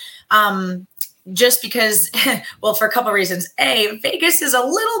after. Just because, well, for a couple of reasons. A, Vegas is a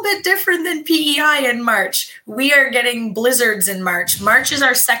little bit different than PEI in March. We are getting blizzards in March. March is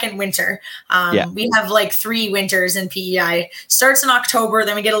our second winter. We have like 3 winters in PEI. Starts in October,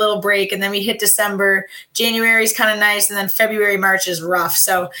 then we get a little break, and then we hit December. January is kind of nice, and then February, March is rough.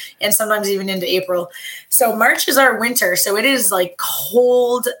 So, and sometimes even into April. So March is our winter. So it is like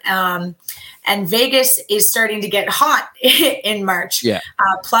cold. And Vegas is starting to get hot in March.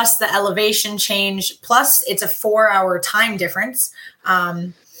 Plus the elevation change. Plus it's a 4-hour time difference.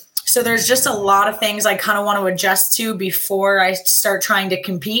 So there's just a lot of things I kind of want to adjust to before I start trying to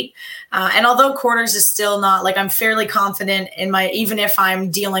compete. And although quarters is still not like, I'm fairly confident in even if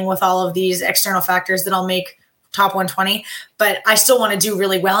I'm dealing with all of these external factors, that I'll make top 120, but I still want to do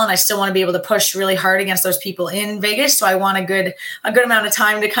really well. And I still want to be able to push really hard against those people in Vegas. So I want a good amount of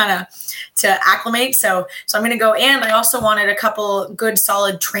time to acclimate. So I'm going to go. And I also wanted a couple good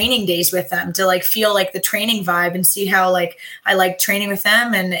solid training days with them to like feel like the training vibe and see how like I like training with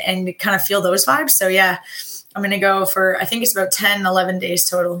them and kind of feel those vibes. So yeah, I'm going to go for, I think it's about 10, 11 days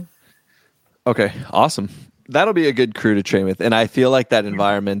total. Okay. Awesome. That'll be a good crew to train with. And I feel like that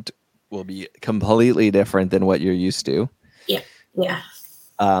environment will be completely different than what you're used to. Yeah.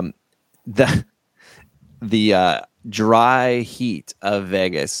 The dry heat of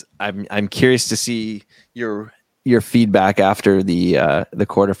Vegas. I'm curious to see your feedback after the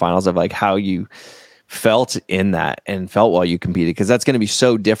quarterfinals of like how you felt in that and felt while you competed, because that's going to be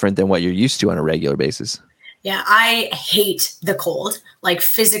so different than what you're used to on a regular basis. Yeah, I hate the cold. Like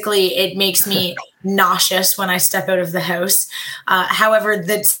physically, it makes me nauseous when I step out of the house. However,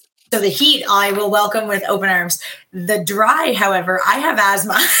 so the heat I will welcome with open arms. The dry, however, I have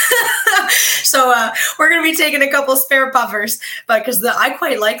asthma. So we're going to be taking a couple spare puffers, but because I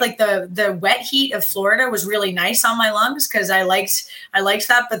quite like the wet heat of Florida was really nice on my lungs, because I liked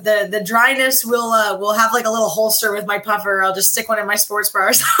that. But the dryness will have like a little holster with my puffer. I'll just stick one in my sports bra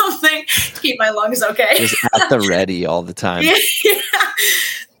or something to keep my lungs okay. Just at the ready all the time. Yeah.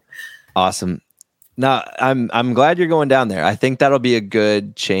 Awesome. No, I'm glad you're going down there. I think that'll be a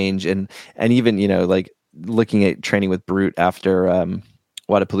good change, and even like looking at training with Brute after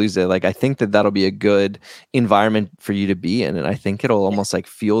Wodapalooza, like I think that'll be a good environment for you to be in, and I think it'll almost like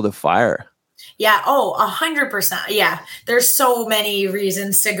fuel the fire. Yeah. Oh, 100%. Yeah. There's so many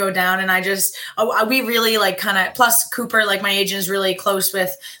reasons to go down. And we really like plus Cooper, like my agent, is really close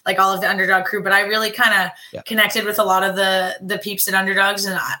with like all of the Underdog crew, but I really kind of connected with a lot of the peeps at Underdogs,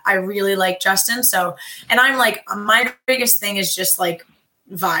 and I really like Justin. So, and I'm like, my biggest thing is just like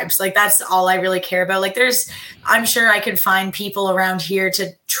vibes. Like that's all I really care about. Like I'm sure I could find people around here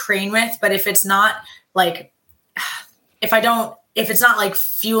to train with, but if it's not like, if it's not like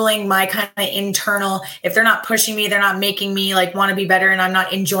fueling my kind of internal, if they're not pushing me, they're not making me like want to be better and I'm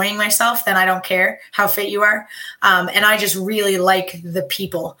not enjoying myself, then I don't care how fit you are. And I just really like the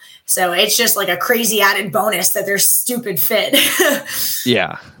people. So it's just like a crazy added bonus that they're stupid fit.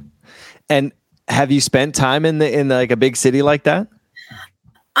 Yeah. And have you spent time in like a big city like that?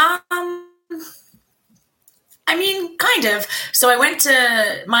 I mean, kind of. So I went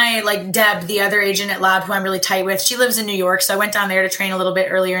to my like Deb, the other agent at Lab, who I'm really tight with. She lives in New York. So I went down there to train a little bit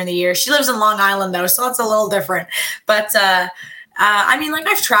earlier in the year. She lives in Long Island though. So it's a little different, but, I mean, like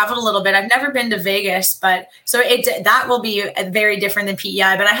I've traveled a little bit. I've never been to Vegas, but so that will be very different than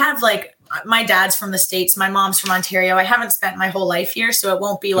PEI, but I have like, my dad's from the States. My mom's from Ontario. I haven't spent my whole life here, so it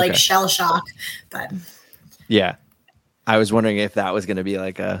won't be like shell shock, but yeah, I was wondering if that was going to be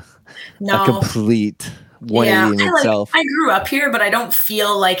like a complete 180 in itself. I grew up here, but I don't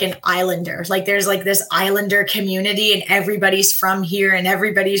feel like an islander. Like there's like this islander community and everybody's from here and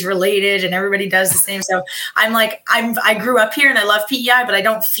everybody's related and everybody does the same. So I grew up here and I love PEI, but I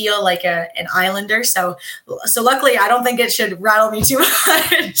don't feel like an islander. So luckily I don't think it should rattle me too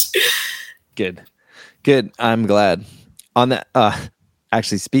much. Good. I'm glad. On that,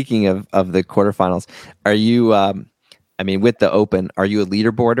 actually speaking of the quarterfinals, are you, with the Open, are you a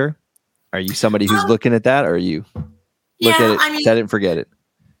leaderboarder? Are you somebody who's looking at that, or are you look at it, set it and forget it?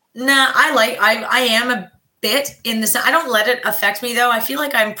 Nah, I am a bit in the, I don't let it affect me though. I feel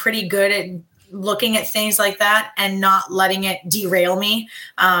like I'm pretty good at looking at things like that and not letting it derail me.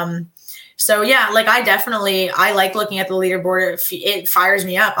 So yeah, like I like looking at the leaderboard. It fires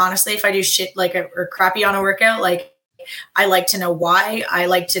me up. Honestly, if I do shit like or crappy on a workout, like I like to know why. I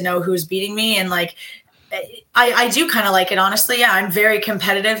like to know who's beating me, and like I do kind of like it, honestly. Yeah, I'm very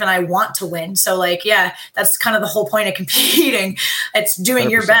competitive and I want to win. So like, yeah, that's kind of the whole point of competing. It's doing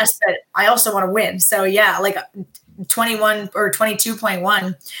 100%. Your best, but I also want to win. So yeah, like 21 or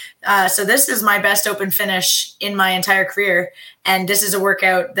 22.1. So this is my best Open finish in my entire career. And this is a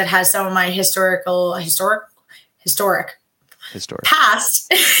workout that has some of my historic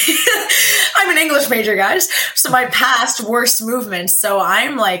past. I'm an English major, guys. So my past worst movements. So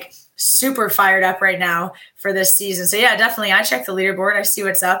I'm like super fired up right now for this season. So yeah, definitely. I check the leaderboard. I see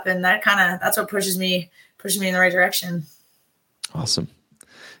what's up, and that's what pushes me in the right direction. Awesome.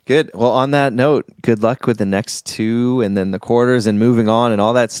 Good. Well, on that note, good luck with the next two and then the quarters and moving on and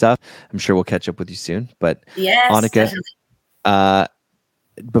all that stuff. I'm sure we'll catch up with you soon. But yes, Anikha,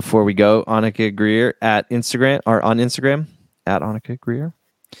 before we go, Anikha Greer at Instagram or on Instagram at Anikha Greer.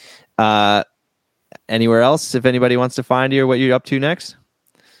 Anywhere else, if anybody wants to find you or what you're up to next?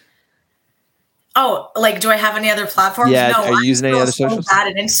 Oh, like, do I have any other platforms? Yeah, no, are you using any other socials? So bad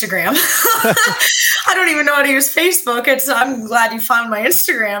at Instagram. I don't even know how to use Facebook. I'm glad you found my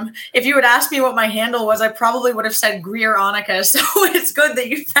Instagram. If you had asked me what my handle was, I probably would have said Greer Anikha. So it's good that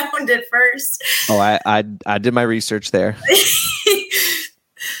you found it first. Oh, I did my research there.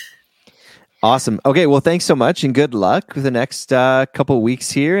 Awesome. Okay, well, thanks so much and good luck with the next couple of weeks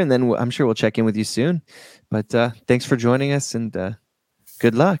here. And then I'm sure we'll check in with you soon. But thanks for joining us and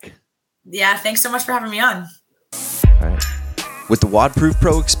good luck. Yeah, thanks so much for having me on. All right. With the WODproof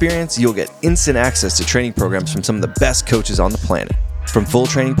Pro experience, you'll get instant access to training programs from some of the best coaches on the planet. From full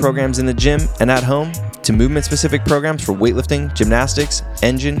training programs in the gym and at home, to movement-specific programs for weightlifting, gymnastics,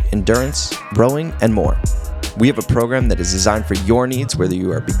 engine, endurance, rowing, and more. We have a program that is designed for your needs, whether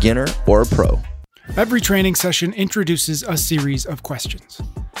you are a beginner or a pro. Every training session introduces a series of questions.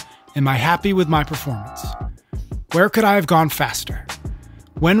 Am I happy with my performance? Where could I have gone faster?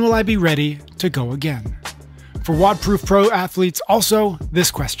 When will I be ready to go again? For WODproof Pro athletes, also this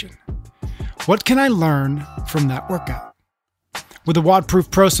question. What can I learn from that workout? With a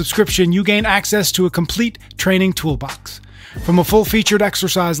WODproof Pro subscription, you gain access to a complete training toolbox. From a full-featured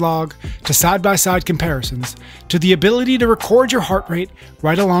exercise log, to side-by-side comparisons, to the ability to record your heart rate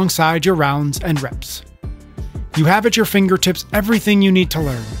right alongside your rounds and reps. You have at your fingertips everything you need to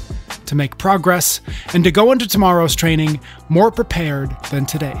learn, to make progress, and to go into tomorrow's training more prepared than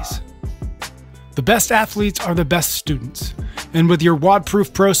today's. The best athletes are the best students, and with your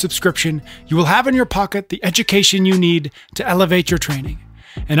WODproof Pro subscription, you will have in your pocket the education you need to elevate your training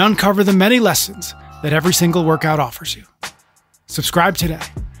and uncover the many lessons that every single workout offers you. Subscribe today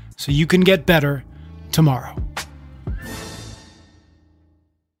so you can get better tomorrow.